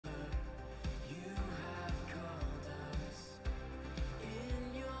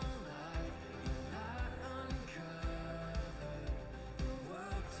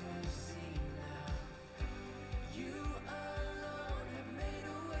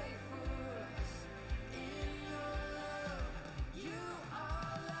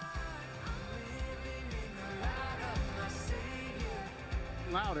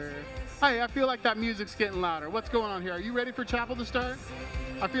getting louder. Hey, I feel like that music's getting louder. What's going on here? Are you ready for chapel to start?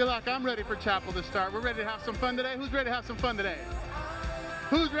 I feel like I'm ready for chapel to start. We're ready to have some fun today. Who's ready to have some fun today?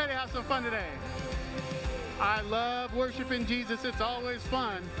 Who's ready to have some fun today? I love worshiping Jesus. It's always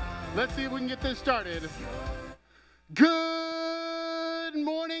fun. Let's see if we can get this started. Good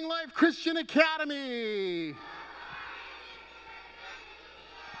morning, Life Christian Academy.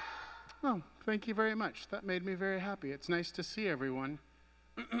 Oh, thank you very much. That made me very happy. It's nice to see everyone.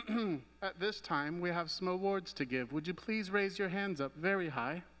 At this time, we have some awards to give. Would you please raise your hands up very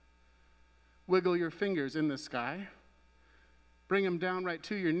high? Wiggle your fingers in the sky. Bring them down right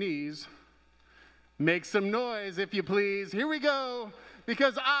to your knees. Make some noise, if you please. Here we go.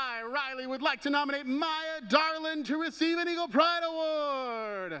 Because I, Riley, would like to nominate Maya Darlin to receive an Eagle Pride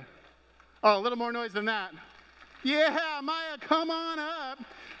Award. Oh, a little more noise than that. Yeah, Maya, come on up.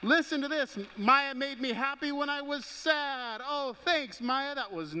 Listen to this. Maya made me happy when I was sad. Oh, thanks, Maya.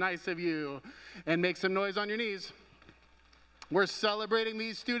 That was nice of you. And make some noise on your knees. We're celebrating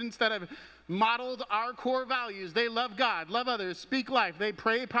these students that have modeled our core values. They love God, love others, speak life. They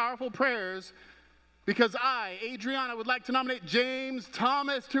pray powerful prayers. Because I, Adriana, would like to nominate James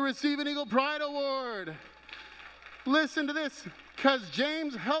Thomas to receive an Eagle Pride Award. Listen to this. Because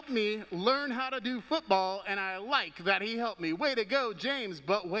James helped me learn how to do football, and I like that he helped me. Way to go, James.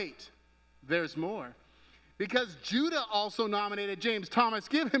 But wait, there's more. Because Judah also nominated James Thomas.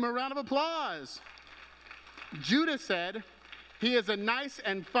 Give him a round of applause. Judah said he is a nice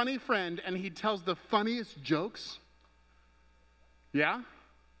and funny friend, and he tells the funniest jokes. Yeah?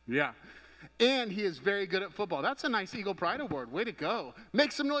 Yeah. And he is very good at football. That's a nice Eagle Pride Award. Way to go.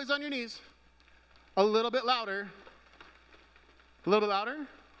 Make some noise on your knees. A little bit louder. A little bit louder?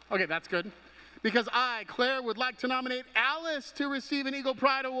 Okay, that's good. Because I, Claire, would like to nominate Alice to receive an Eagle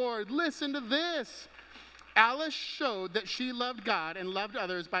Pride Award. Listen to this. Alice showed that she loved God and loved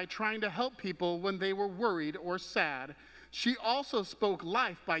others by trying to help people when they were worried or sad. She also spoke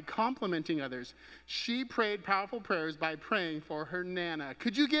life by complimenting others. She prayed powerful prayers by praying for her Nana.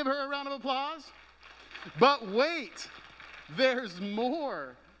 Could you give her a round of applause? But wait, there's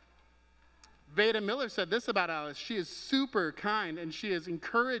more. Veda Miller said this about Alice. She is super kind and she is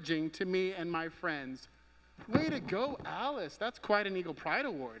encouraging to me and my friends. Way to go, Alice. That's quite an Eagle Pride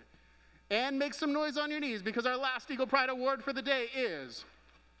Award. And make some noise on your knees because our last Eagle Pride Award for the day is...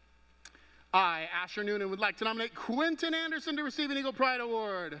 I, Asher Noonan, would like to nominate Quentin Anderson to receive an Eagle Pride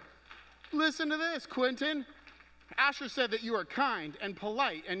Award. Listen to this, Quentin. Asher said that you are kind and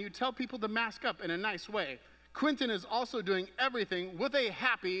polite and you tell people to mask up in a nice way. Quentin is also doing everything with a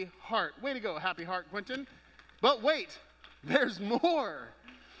happy heart. Way to go, happy heart, Quentin. But wait, there's more.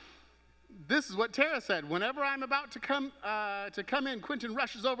 This is what Tara said. Whenever I'm about to come in, Quentin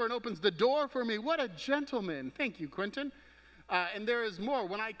rushes over and opens the door for me. What a gentleman. Thank you, Quentin. And there is more.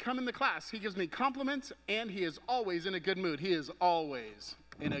 When I come in the class, he gives me compliments, and he is always in a good mood. He is always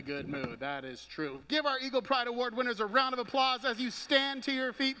in a good mood. That is true. Give our Eagle Pride Award winners a round of applause as you stand to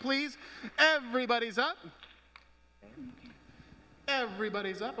your feet, please. Everybody's up.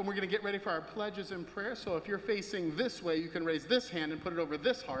 Everybody's up, and we're going to get ready for our pledges and prayer. So if you're facing this way, you can raise this hand and put it over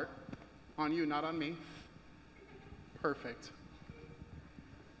this heart. On you, not on me. Perfect.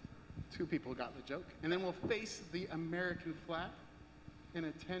 Two people got the joke. And then we'll face the American flag in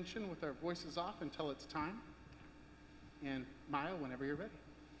attention with our voices off until it's time. And Maya, whenever you're ready.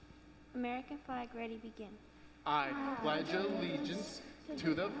 American flag, ready, begin. I pledge allegiance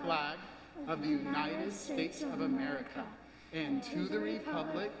to the flag of the United States of America and to the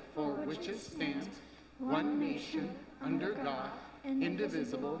republic for which it stands, one nation, under God,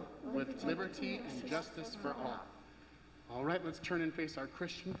 indivisible, with liberty and justice for all. All right, let's turn and face our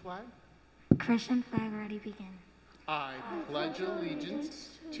Christian flag. Christian flag, ready, begin. I pledge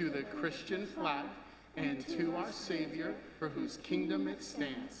allegiance to the Christian flag and to our Savior, for whose kingdom it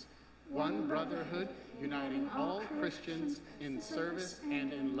stands, one brotherhood uniting all Christians in service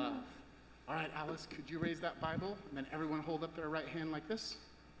and in love. All right, Alice, could you raise that Bible? And then everyone hold up their right hand like this.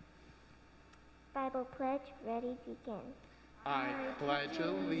 Bible pledge, ready, begin. I pledge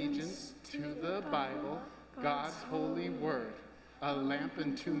allegiance to the Bible, God's holy word, a lamp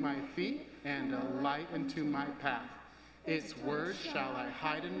unto my feet and a light unto my path. Its word shall I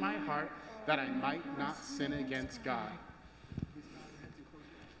hide in my heart, that I might not sin against God.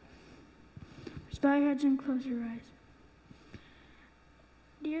 Just bow your heads and close your eyes.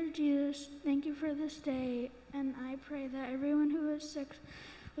 Dear Jesus, thank you for this day, and I pray that everyone who is sick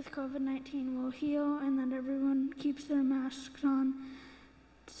with COVID-19 will heal and that everyone keeps their masks on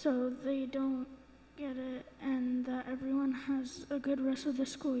so they don't get it, and that everyone has a good rest of the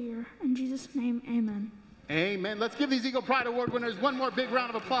school year. In Jesus' name, amen. Amen. Let's give these Eagle Pride Award winners one more big round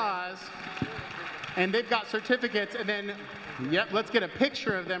of applause. And they've got certificates. And then, yep, let's get a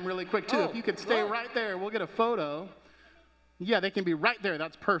picture of them really quick, too. If you could stay right there, we'll get a photo. Yeah, they can be right there.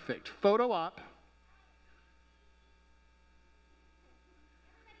 That's perfect. Photo op.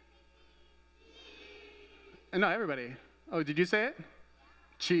 No, everybody. Oh, did you say it?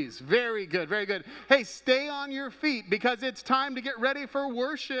 Cheese. Very good, very good. Hey, stay on your feet because it's time to get ready for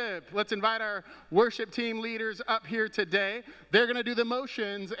worship. Let's invite our worship team leaders up here today. They're going to do the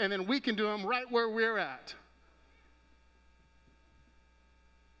motions, and then we can do them right where we're at.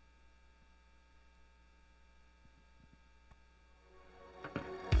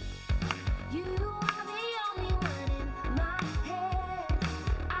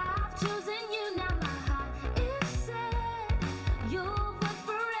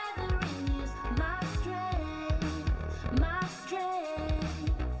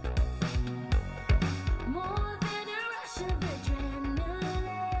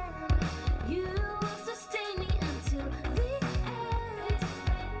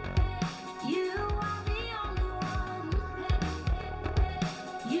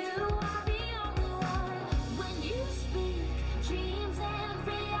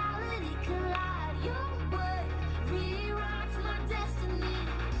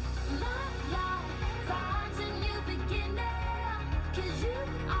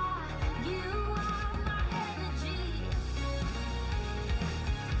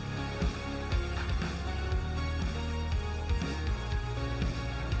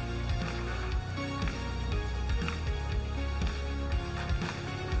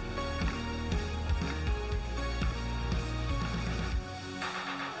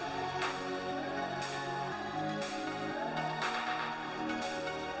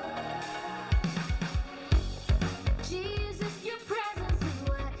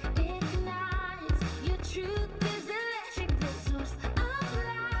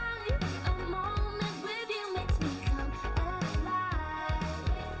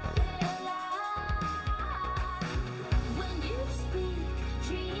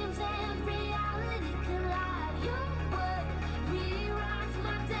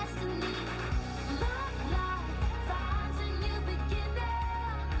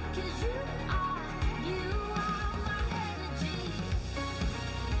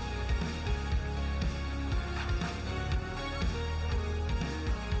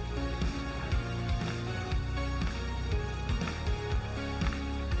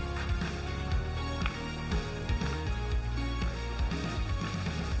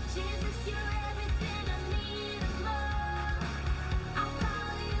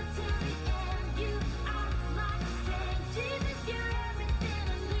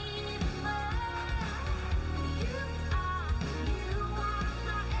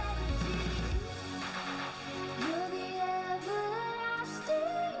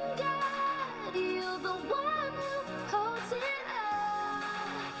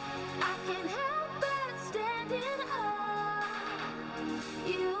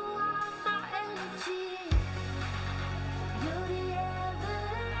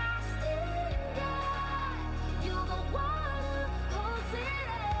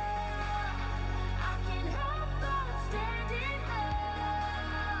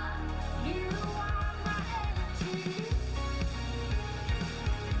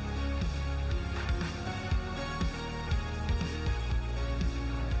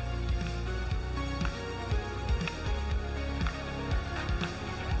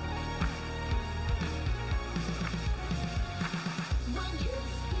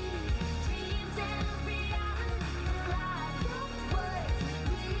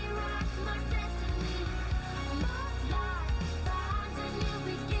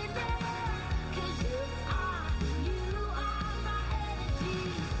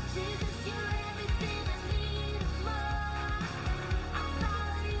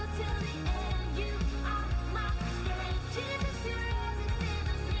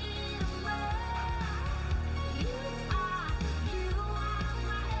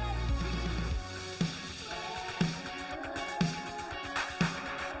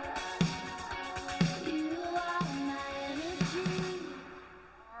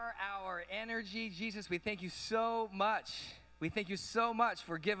 Energy. Jesus, we thank you so much. We thank you so much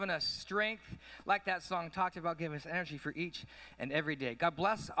for giving us strength, like that song talked about, giving us energy for each and every day. God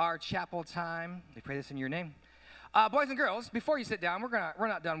bless our chapel time. We pray this in your name. Boys and girls, before you sit down, we're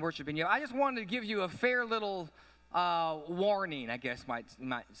not done worshiping you. I just wanted to give you a fair little warning, I guess you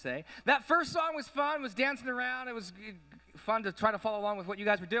might say. That first song was fun, was dancing around. It was fun to try to follow along with what you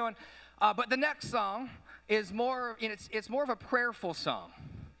guys were doing. But the next song is more, it's more of a prayerful song.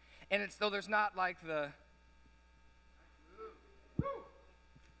 And though there's not like the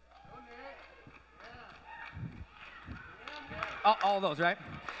All those, right?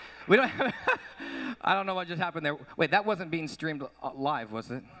 We don't have, I don't know what just happened there. Wait, that wasn't being streamed live,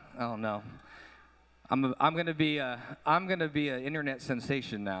 was it? Oh, no. I'm going to be an internet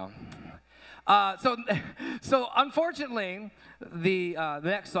sensation now. So unfortunately, the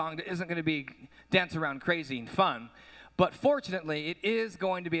next song isn't going to be dance around crazy and fun, but fortunately, it is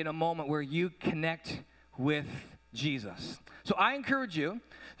going to be in a moment where you connect with Jesus. So I encourage you,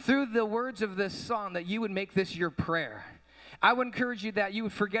 through the words of this song, that you would make this your prayer. I would encourage you that you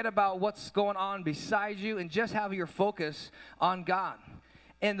would forget about what's going on beside you and just have your focus on God.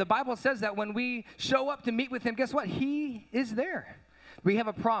 And the Bible says that when we show up to meet with him, guess what? He is there. We have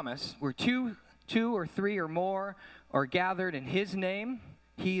a promise where two or three or more are gathered in his name.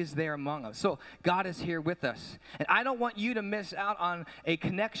 He is there among us. So God is here with us. And I don't want you to miss out on a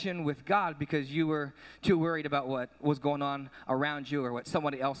connection with God because you were too worried about what was going on around you or what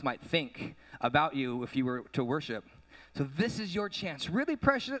somebody else might think about you if you were to worship. So this is your chance. Really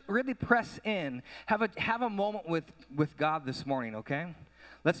press in. Have a moment with God this morning, okay?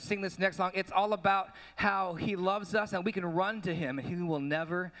 Let's sing this next song. It's all about how he loves us and we can run to him and he will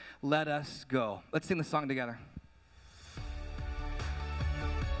never let us go. Let's sing the song together.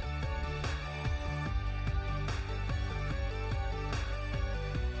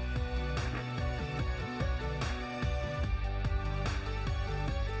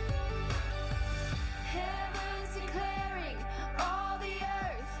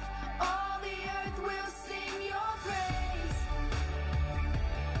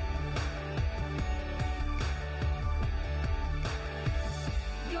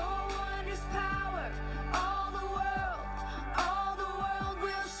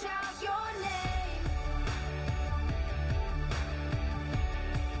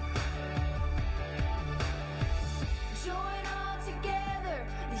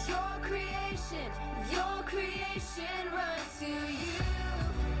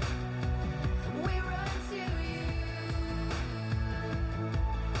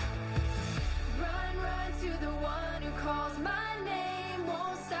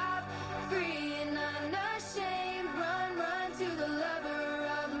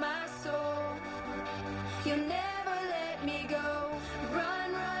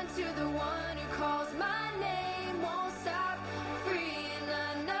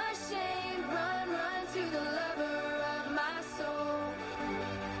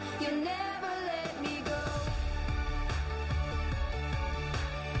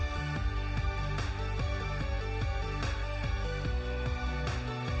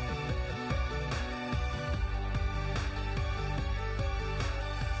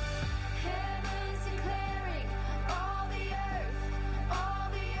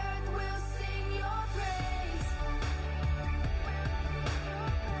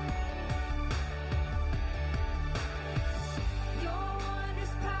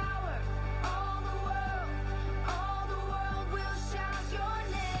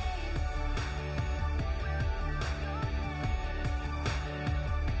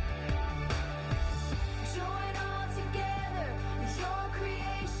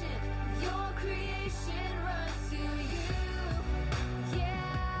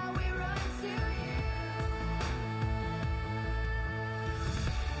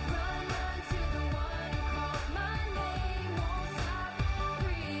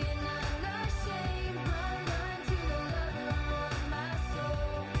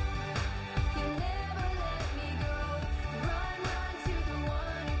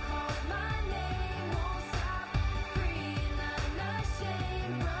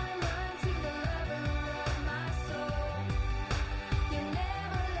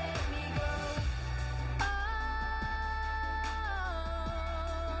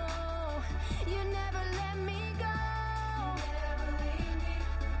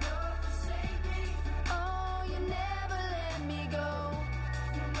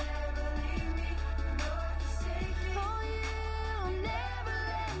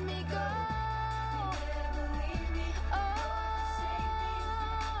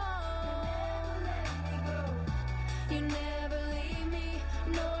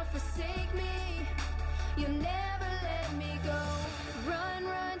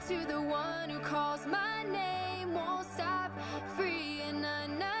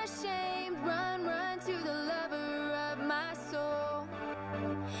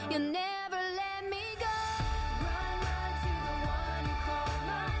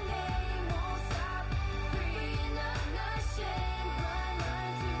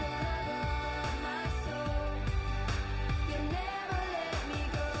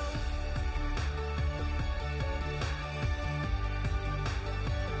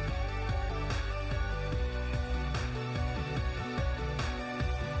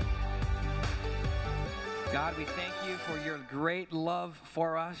 God, we thank you for your great love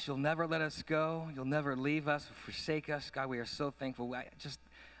for us. You'll never let us go. You'll never leave us or forsake us. God, we are so thankful.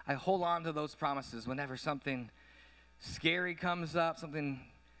 I hold on to those promises whenever something scary comes up,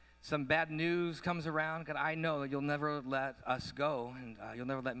 some bad news comes around. God, I know that you'll never let us go, and you'll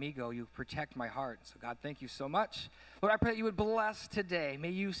never let me go. You protect my heart. So, God, thank you so much. Lord, I pray that you would bless today.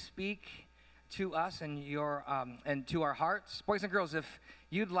 May you speak to us and to our hearts. Boys and girls, if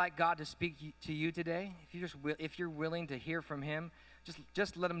you'd like God to speak to you today, if you're willing to hear from him,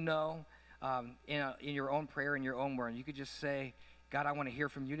 just let him know in your own prayer, in your own word. You could just say, God, I want to hear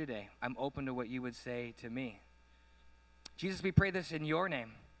from you today. I'm open to what you would say to me. Jesus, we pray this in your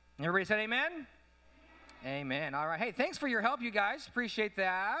name. Everybody said amen? Amen. All right. Hey, thanks for your help, you guys. Appreciate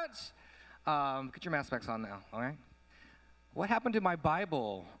that. Get your mask backs on now, all right? What happened to my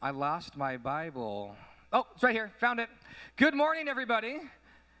Bible? I lost my Bible. Oh, it's right here. Found it. Good morning, everybody.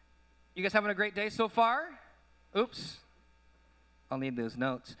 You guys having a great day so far? Oops. I'll need those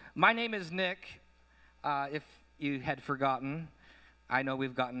notes. My name is Nick. If you had forgotten, I know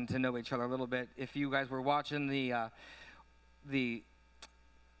we've gotten to know each other a little bit. If you guys were watching the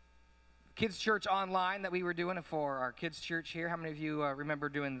kids' church online that we were doing for our kids' church here, how many of you remember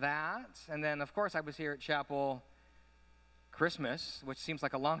doing that? And then, of course, I was here at Chapel Christmas, which seems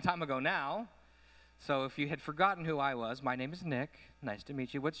like a long time ago now. So if you had forgotten who I was, my name is Nick. Nice to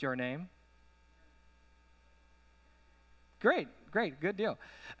meet you. What's your name? Great, good deal.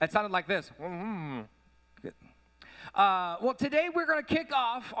 It sounded like this. Good. Well, today we're going to kick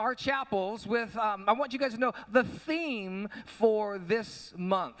off our chapels with, I want you guys to know the theme for this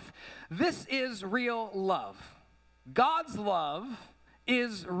month. This is real love. God's love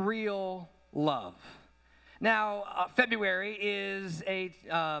is real love. Now, February is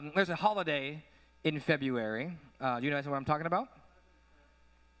there's a holiday in February. Do you guys know what I'm talking about?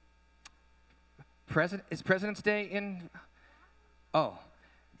 Is President's Day in? Oh,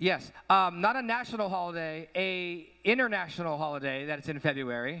 yes. Not a national holiday, a international holiday that's in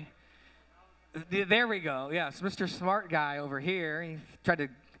February. There we go. Yes, Mr. Smart Guy over here. He tried to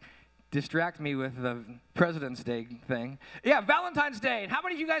distract me with the President's Day thing. Yeah, Valentine's Day. And how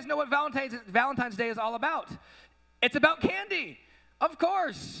many of you guys know what Valentine's Day is all about? It's about candy, of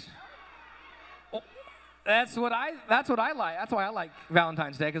course. That's what I like. That's why I like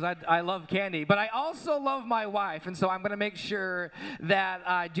Valentine's Day, because I love candy. But I also love my wife, and so I'm going to make sure that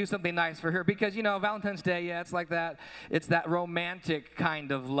I do something nice for her. Because, Valentine's Day, yeah, it's like that. It's that romantic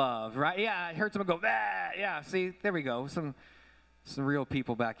kind of love, right? Yeah, I heard someone go, bah! Yeah, see, there we go. Some real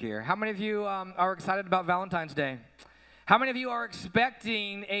people back here. How many of you are excited about Valentine's Day? How many of you are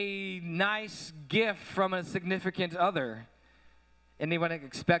expecting a nice gift from a significant other? Anyone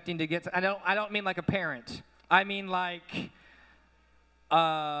expecting to get? I don't mean like a parent. I mean like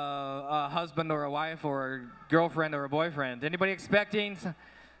a husband or a wife or a girlfriend or a boyfriend. Anybody expecting?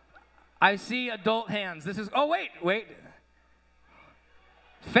 I see adult hands. This is. Oh wait.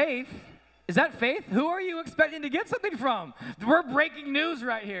 Faith. Is that Faith? Who are you expecting to get something from? We're breaking news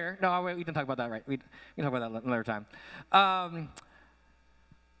right here. No, wait, we can talk about that, right? We can talk about that another time.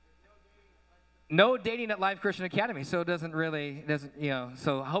 No dating at Life Christian Academy, so it doesn't,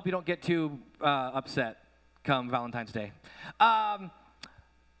 so I hope you don't get too upset come Valentine's Day.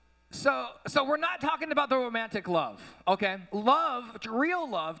 So we're not talking about the romantic love, okay? Love, real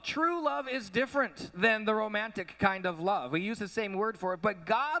love, true love is different than the romantic kind of love. We use the same word for it, but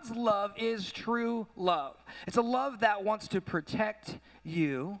God's love is true love. It's a love that wants to protect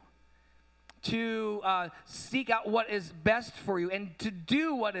you, to seek out what is best for you, and to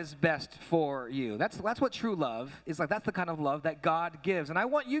do what is best for you. That's what true love is like. That's the kind of love that God gives. And I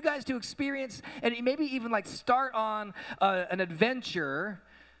want you guys to experience, and maybe even like start on an adventure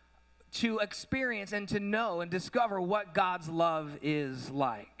to experience and to know and discover what God's love is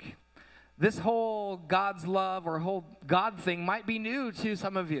like. This whole God's love or whole God thing might be new to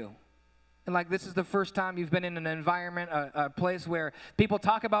some of you. And like this is the first time you've been in an environment, a place where people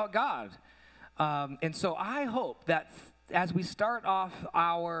talk about God. And so I hope that as we start off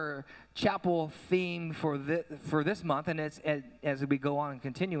our chapel theme for this month, and as we go on and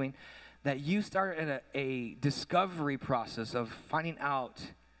continuing, that you start at a discovery process of finding out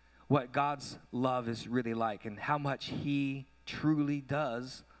what God's love is really like and how much He truly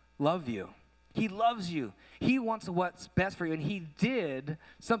does love you. He loves you. He wants what's best for you, and He did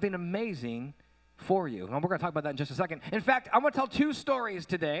something amazing for you. And we're going to talk about that in just a second. In fact, I'm going to tell two stories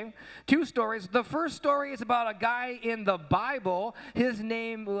today. Two stories. The first story is about a guy in the Bible. His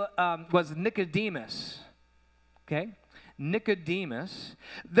name was Nicodemus. Okay? Nicodemus.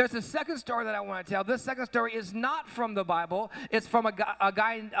 There's a second story that I want to tell. This second story is not from the Bible. It's from a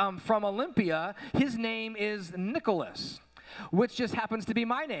guy from Olympia. His name is Nicholas, which just happens to be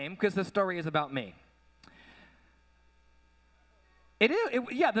my name because the story is about me.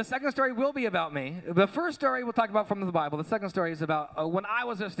 Yeah, the second story will be about me. The first story we'll talk about from the Bible. The second story is about when I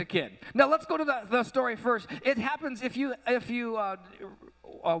was just a kid. Now, let's go to the story first. It happens, if you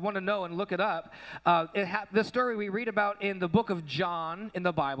want to know and look it up, the story we read about in the book of John in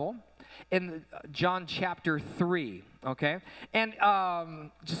the Bible, in John chapter 3, okay? And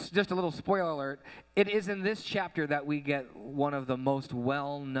just a little spoiler alert, it is in this chapter that we get one of the most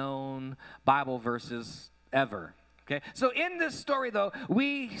well-known Bible verses ever. Okay, so in this story, though,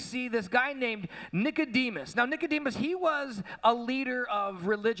 we see this guy named Nicodemus. Now, Nicodemus, he was a leader of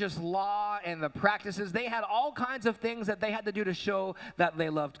religious law and the practices. They had all kinds of things that they had to do to show that they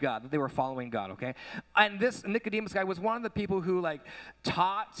loved God, that they were following God, okay? And this Nicodemus guy was one of the people who, like,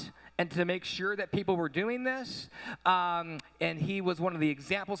 taught and to make sure that people were doing this. And he was one of the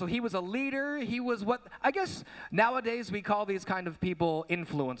examples. So he was a leader. He was what, I guess, nowadays we call these kind of people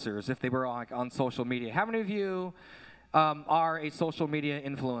influencers if they were on social media. How many of you are a social media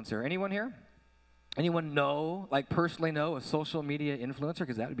influencer? Anyone here? Anyone know, like personally know a social media influencer?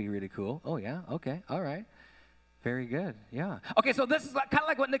 Because that would be really cool. Oh, yeah? Okay. All right. Very good. Yeah. Okay, so this is kind of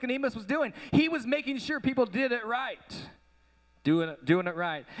like what Nicodemus was doing. He was making sure people did it right. Doing it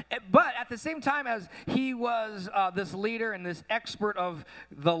right. But at the same time as he was this leader and this expert of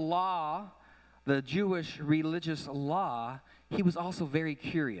the law, the Jewish religious law, he was also very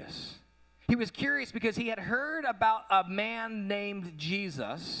curious. He was curious because he had heard about a man named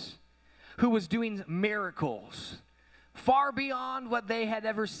Jesus who was doing miracles far beyond what they had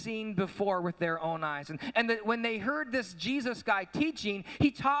ever seen before with their own eyes. And when they heard this Jesus guy teaching, he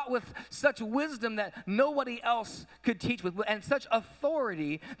taught with such wisdom that nobody else could teach with, and such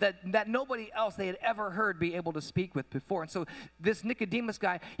authority that nobody else they had ever heard be able to speak with before. And so this Nicodemus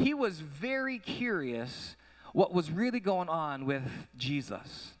guy, he was very curious what was really going on with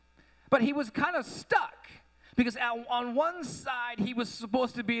Jesus. But he was kind of stuck. Because on one side, he was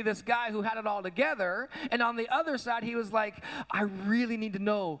supposed to be this guy who had it all together. And on the other side, he was like, I really need to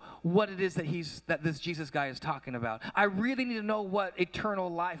know what it is that this Jesus guy is talking about. I really need to know what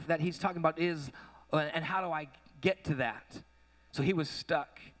eternal life that he's talking about is, and how do I get to that? So he was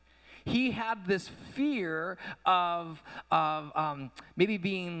stuck. He had this fear of maybe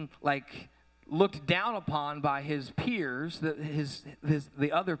being like looked down upon by his peers,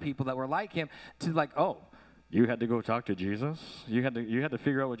 the other people that were like him, to like, oh, you had to go talk to Jesus? You had to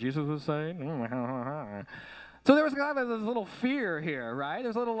figure out what Jesus was saying? So there was kind of this little fear here, right?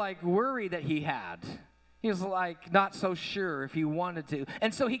 There's a little like worry that he had. He was like not so sure if he wanted to.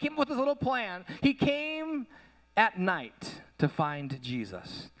 And so he came up with this little plan. He came at night to find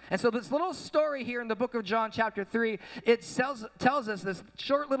Jesus. And so this little story here in the book of John chapter 3, it tells us this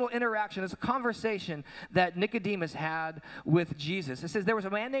short little interaction, this conversation that Nicodemus had with Jesus. It says there was a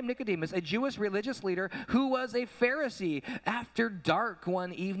man named Nicodemus, a Jewish religious leader who was a Pharisee. After dark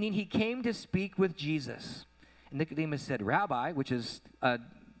one evening, he came to speak with Jesus. And Nicodemus said, Rabbi, which is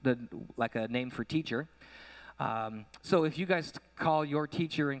like a name for teacher. So if you guys call your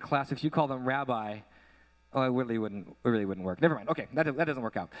teacher in class, if you call them rabbi, oh, it really wouldn't work. Never mind. Okay, that doesn't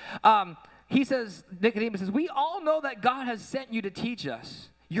work out. Nicodemus says, we all know that God has sent you to teach us.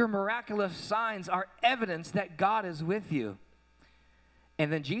 Your miraculous signs are evidence that God is with you.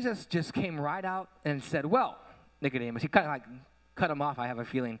 And then Jesus just came right out and said, well, Nicodemus, he kind of like cut him off, I have a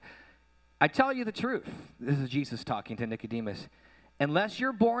feeling. I tell you the truth. This is Jesus talking to Nicodemus. Unless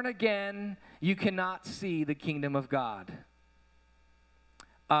you're born again, you cannot see the kingdom of God.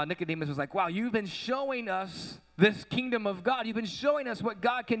 Nicodemus was like, wow, you've been showing us this kingdom of God. You've been showing us what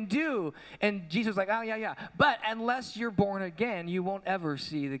God can do. And Jesus was like, oh, yeah. But unless you're born again, you won't ever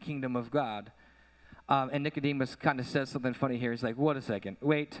see the kingdom of God. And Nicodemus kind of says something funny here. He's like, wait a second.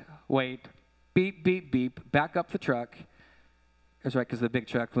 Wait. Beep, beep, beep. Back up the truck. That's right, because the big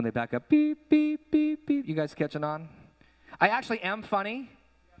truck, when they back up, beep, beep, beep, beep. You guys catching on? I actually am funny.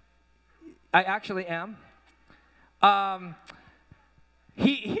 I actually am.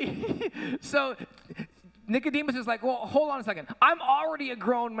 So Nicodemus is like, well, hold on a second. I'm already a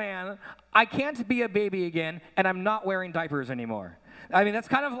grown man. I can't be a baby again, and I'm not wearing diapers anymore. I mean, that's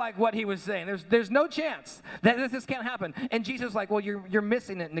kind of like what he was saying. There's no chance that this can't happen. And Jesus is like, well, you're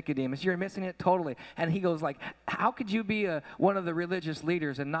missing it, Nicodemus. You're missing it totally. And he goes like, how could you be one of the religious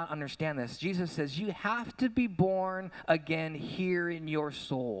leaders and not understand this? Jesus says, you have to be born again here in your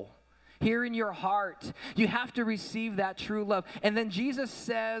soul. Here in your heart. You have to receive that true love. And then Jesus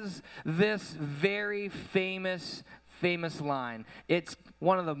says this very famous famous line. It's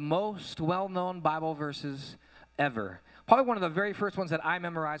one of the most well-known Bible verses ever. Probably one of the very first ones that I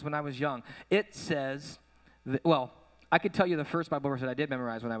memorized when I was young. It says, well, I could tell you the first Bible verse that I did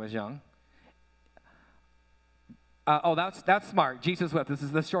memorize when I was young. That's smart. Jesus wept. This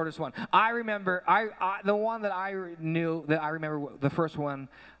is the shortest one. I remember, the one that I knew, that I remember, the first one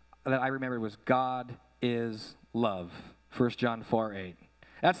that I remembered was God is love. 1 John 4:8.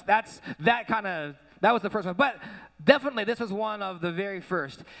 That was the first one. But definitely, this was one of the very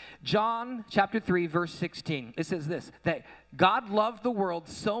first. John chapter 3, verse 16. It says this, that God loved the world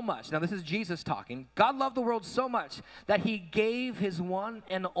so much. Now, this is Jesus talking. God loved the world so much that he gave his one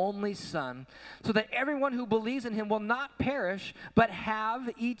and only Son so that everyone who believes in him will not perish but have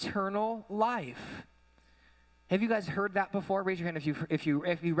eternal life. Have you guys heard that before? Raise your hand if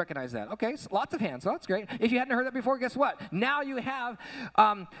you recognize that. Okay, so lots of hands. So that's great. If you hadn't heard that before, guess what? Now you have.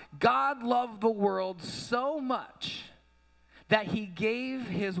 God loved the world so much that he gave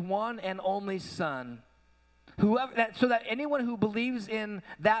his one and only Son, so that anyone who believes in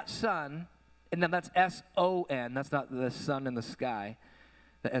that Son, and then that's S-O-N. That's not the sun in the sky.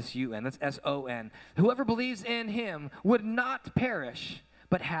 The S-U-N. That's S-O-N. Whoever believes in him would not perish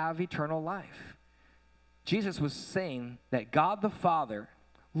but have eternal life. Jesus was saying that God the Father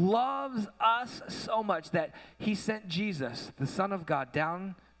loves us so much that he sent Jesus, the Son of God,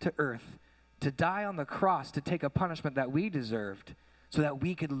 down to earth to die on the cross to take a punishment that we deserved so that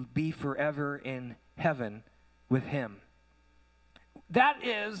we could be forever in heaven with him. That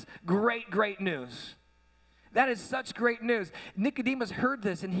is great, great news. That is such great news. Nicodemus heard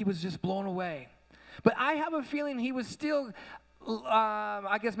this and he was just blown away. But I have a feeling he was still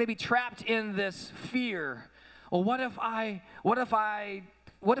I guess maybe trapped in this fear. Well, what if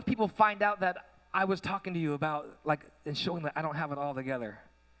people find out that I was talking to you about, like, and showing that I don't have it all together?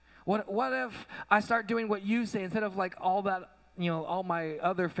 What if I start doing what you say instead of like all that, all my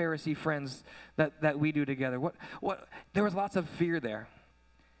other Pharisee friends that we do together? What? There was lots of fear there.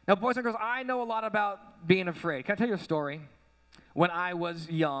 Now, boys and girls, I know a lot about being afraid. Can I tell you a story? When I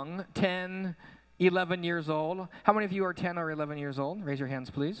was young, 10, 11 years old. How many of you are 10 or 11 years old? Raise your hands,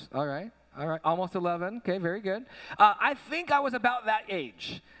 please. All right. Almost 11. Okay, very good. I think I was about that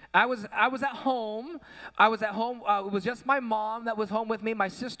age. I was at home. It was just my mom that was home with me. My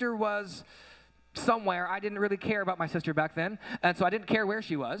sister was somewhere. I didn't really care about my sister back then, and so I didn't care where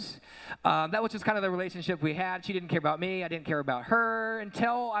she was. That was just kind of the relationship we had. She didn't care about me. I didn't care about her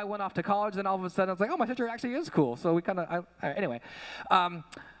until I went off to college. Then all of a sudden, I was like, oh, my sister actually is cool. So we anyway.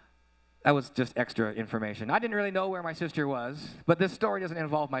 That was just extra information. I didn't really know where my sister was, but this story doesn't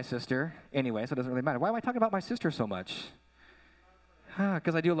involve my sister anyway, so it doesn't really matter. Why am I talking about my sister so much?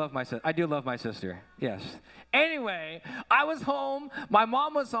 Because I do love my sister. Yes. Anyway, I was home. My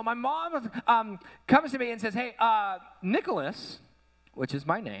mom was home. My mom comes to me and says, hey, Nicholas, which is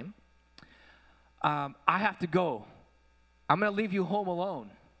my name, I have to go. I'm going to leave you home alone.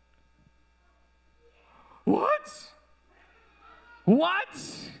 What?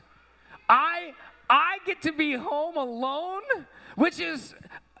 I get to be home alone, which is,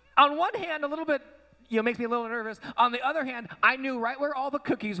 on one hand, a little bit, makes me a little nervous. On the other hand, I knew right where all the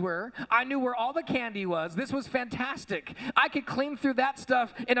cookies were. I knew where all the candy was. This was fantastic. I could clean through that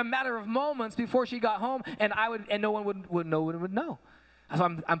stuff in a matter of moments before she got home, and no one would know.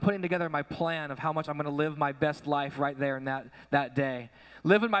 So I'm putting together my plan of how much I'm going to live my best life right there in that day.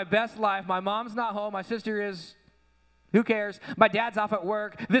 Living my best life. My mom's not home. My sister is. Who cares? My dad's off at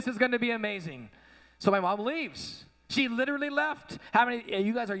work. This is going to be amazing. So my mom leaves. She literally left. How many of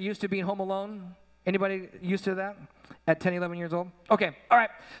you guys are used to being home alone? Anybody used to that at 10, 11 years old? Okay, all right.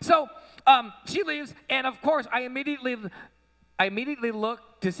 So she leaves, and of course, I immediately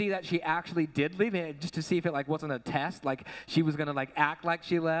looked to see that she actually did leave, just to see if it wasn't a test, like she was going to act like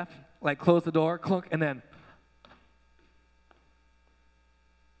she left, close the door, clunk, and then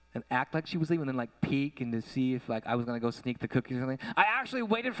act like she was leaving, and then peek and to see if I was going to go sneak the cookies or something. I actually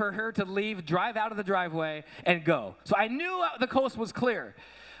waited for her to leave, drive out of the driveway, and go. So I knew the coast was clear.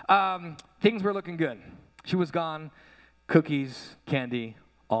 Things were looking good. She was gone. Cookies, candy,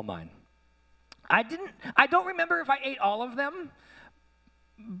 all mine. I don't remember if I ate all of them,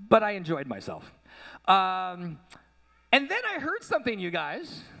 but I enjoyed myself. And then I heard something, you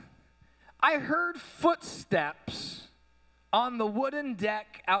guys. I heard footsteps on the wooden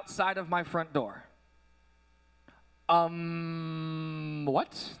deck outside of my front door.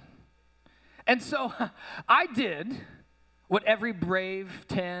 What? And so I did what every brave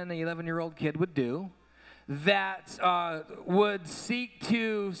 10, 11-year-old kid would do that would seek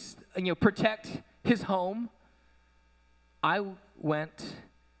to protect his home. I went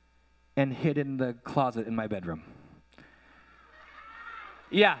and hid in the closet in my bedroom.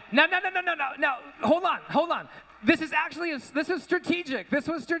 Yeah. No. Hold on. This is strategic. This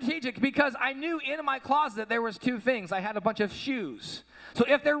was strategic because I knew in my closet there was two things. I had a bunch of shoes. So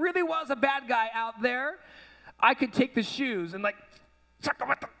if there really was a bad guy out there, I could take the shoes and like, check him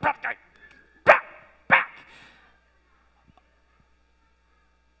with the bad guy. Back.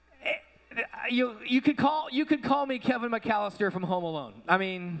 You could call me Kevin McAllister from Home Alone. I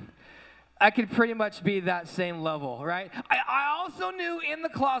mean, I could pretty much be that same level, right? I also knew in the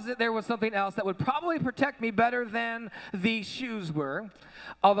closet there was something else that would probably protect me better than the shoes were.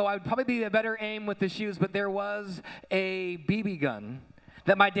 Although I would probably be a better aim with the shoes, but there was a BB gun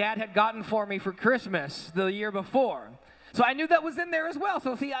that my dad had gotten for me for Christmas the year before. So I knew that was in there as well.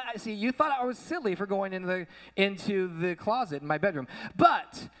 So see, you thought I was silly for going into the closet in my bedroom.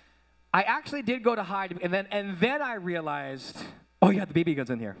 But I actually did go to hide, and then I realized, oh yeah, the BB gun's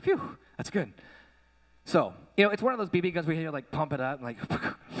in here. Phew, that's good. So, it's one of those BB guns where you like pump it up, and like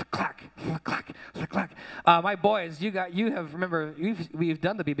clack, clack, clack. My boys, we've done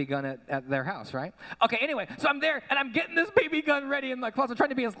the BB gun at their house, right? Okay, anyway, so I'm there, and I'm getting this BB gun ready in my closet, trying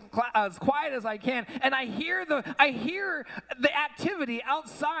to be as quiet as I can, and I hear the activity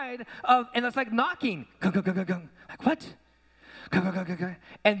outside and it's like knocking, gung, gung, gung, gung, gung. Like what? Gung, gung, gung, gung, gung.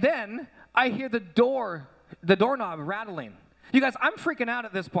 And then I hear the doorknob rattling. You guys, I'm freaking out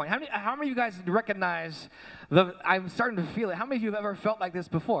at this point. How many of you guys recognize I'm starting to feel it. How many of you have ever felt like this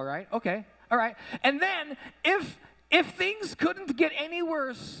before, right? Okay, all right. And then if things couldn't get any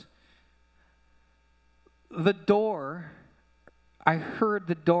worse, I heard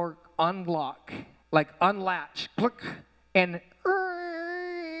the door unlock, like unlatch, click, and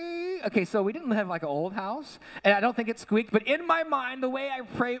okay, so we didn't have like an old house, and I don't think it squeaked, but in my mind, the way I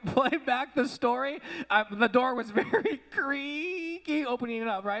play back the story, the door was very creaky, opening it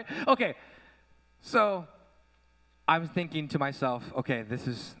up, right? Okay, so I'm thinking to myself, okay,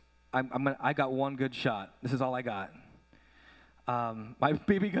 I got one good shot. This is all I got. My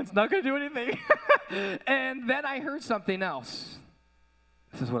BB gun's not going to do anything. And then I heard something else.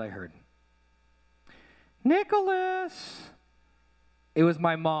 This is what I heard. Nicholas. It was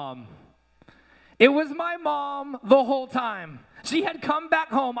my mom. It was my mom the whole time. She had come back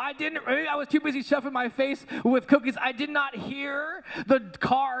home. I was too busy stuffing my face with cookies. I did not hear the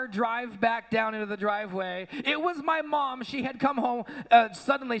car drive back down into the driveway. It was my mom. She had come home.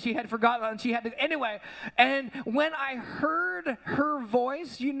 Suddenly she had forgotten. Anyway, and when I heard her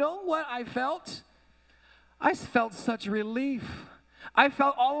voice, you know what I felt? I felt such relief. I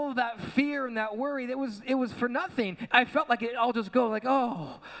felt all of that fear and that worry. It was for nothing. I felt like it all just go like,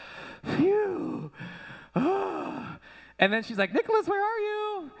 oh, phew. Oh. And then she's like, Nicholas, where are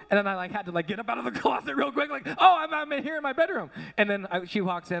you? And then I had to get up out of the closet real quick, I'm in here in my bedroom. And then she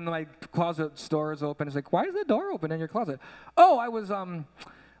walks in, my closet door is open. It's like, why is the door open in your closet? Oh, I was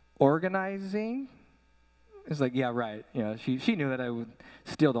organizing. It's like, yeah, right. She knew that I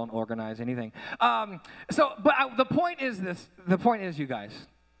still don't organize anything. The point is this. The point is, you guys,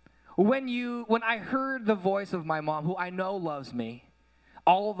 when I heard the voice of my mom, who I know loves me,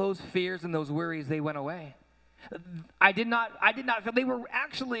 all those fears and those worries, they went away. I did not feel they were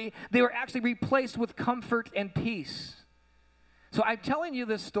actually replaced with comfort and peace. So I'm telling you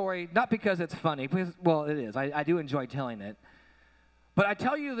this story not because it's funny, because, well, it is. I do enjoy telling it. But I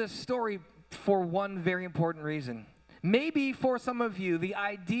tell you this story for one very important reason. Maybe for some of you, the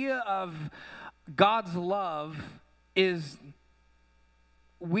idea of God's love is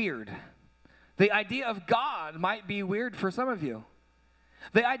weird. The idea of God might be weird for some of you.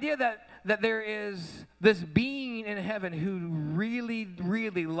 The idea that there is this being in heaven who really,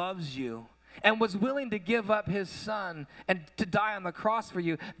 really loves you and was willing to give up his son and to die on the cross for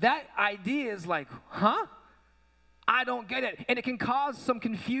you, that idea is like, huh? I don't get it. And it can cause some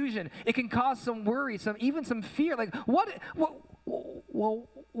confusion. It can cause some worry, even some fear. Like, what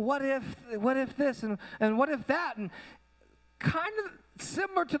if this and what if that? And kind of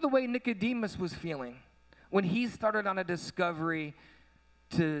similar to the way Nicodemus was feeling when he started on a discovery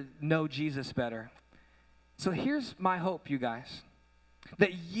to know Jesus better. So here's my hope, you guys,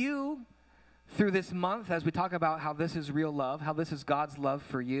 that you, through this month, as we talk about how this is real love, how this is God's love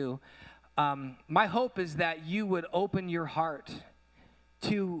for you, my hope is that you would open your heart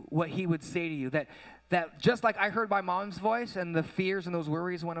to what he would say to you, that just like I heard my mom's voice and the fears and those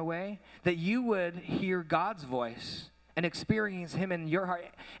worries went away, that you would hear God's voice and experience him in your heart,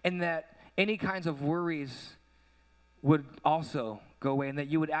 and that any kinds of worries would also go away, and that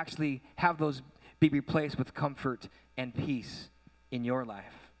you would actually have those be replaced with comfort and peace in your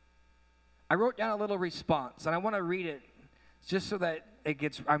life. I wrote down a little response, and I want to read it just so that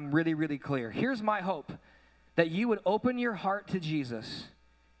I'm really, really clear. Here's my hope, that you would open your heart to Jesus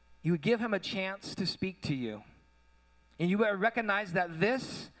you would give him a chance to speak to you. And you would recognize that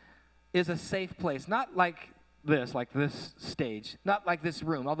this is a safe place, not like this stage, not like this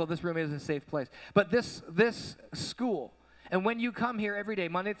room, although this room is a safe place, but this school. And when you come here every day,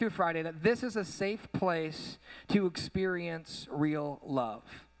 Monday through Friday, that this is a safe place to experience real love.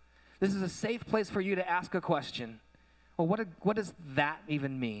 This is a safe place for you to ask a question. Well, what does that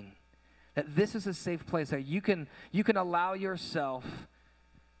even mean? That this is a safe place that you can allow yourself,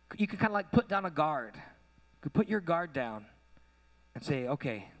 you can kind of like put down a guard. You could put your guard down and say,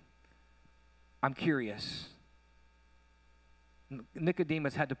 okay, I'm curious.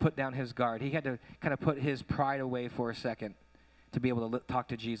 Nicodemus had to put down his guard. He had to kind of put his pride away for a second to be able to talk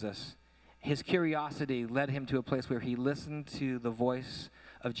to Jesus. His curiosity led him to a place where he listened to the voice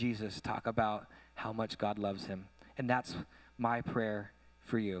of Jesus talk about how much God loves him. And that's my prayer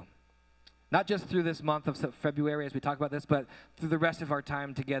for you. Not just through this month of February as we talk about this, but through the rest of our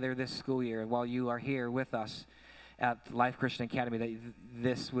time together this school year. And while you are here with us at Life Christian Academy, that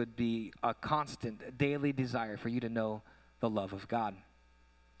this would be a constant, daily desire for you to know the love of God.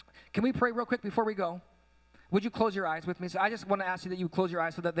 Can we pray real quick before we go? Would you close your eyes with me? So I just want to ask you that you close your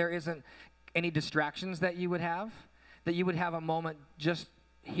eyes so that there isn't any distractions that you would have a moment just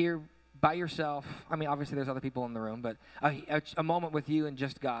here by yourself. I mean, obviously there's other people in the room, but a moment with you and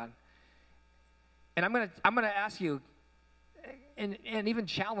just God. And I'm gonna ask you and even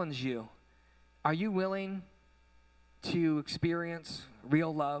challenge you. Are you willing to experience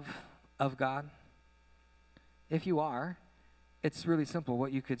real love of God? If you are, it's really simple.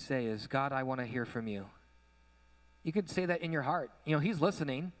 What you could say is, God, I want to hear from you. You could say that in your heart. You know, he's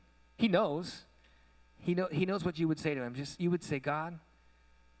listening. He knows. He knows what you would say to him. You would say, God,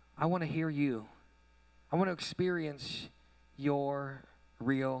 I want to hear you. I want to experience your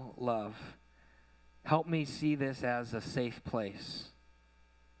real love. Help me see this as a safe place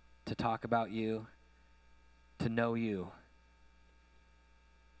to talk about you, to know you.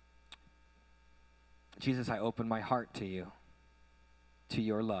 Jesus, I open my heart to you, to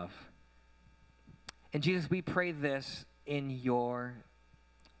your love. And Jesus, we pray this in your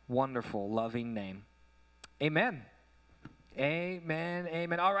wonderful, loving name. Amen. Amen,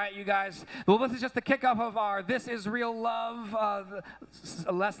 amen. All right, you guys. Well, this is just the kickoff of our This Is Real Love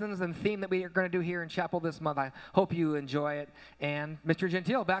lessons and theme that we are going to do here in chapel this month. I hope you enjoy it. And Mr.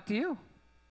 Gentile, back to you.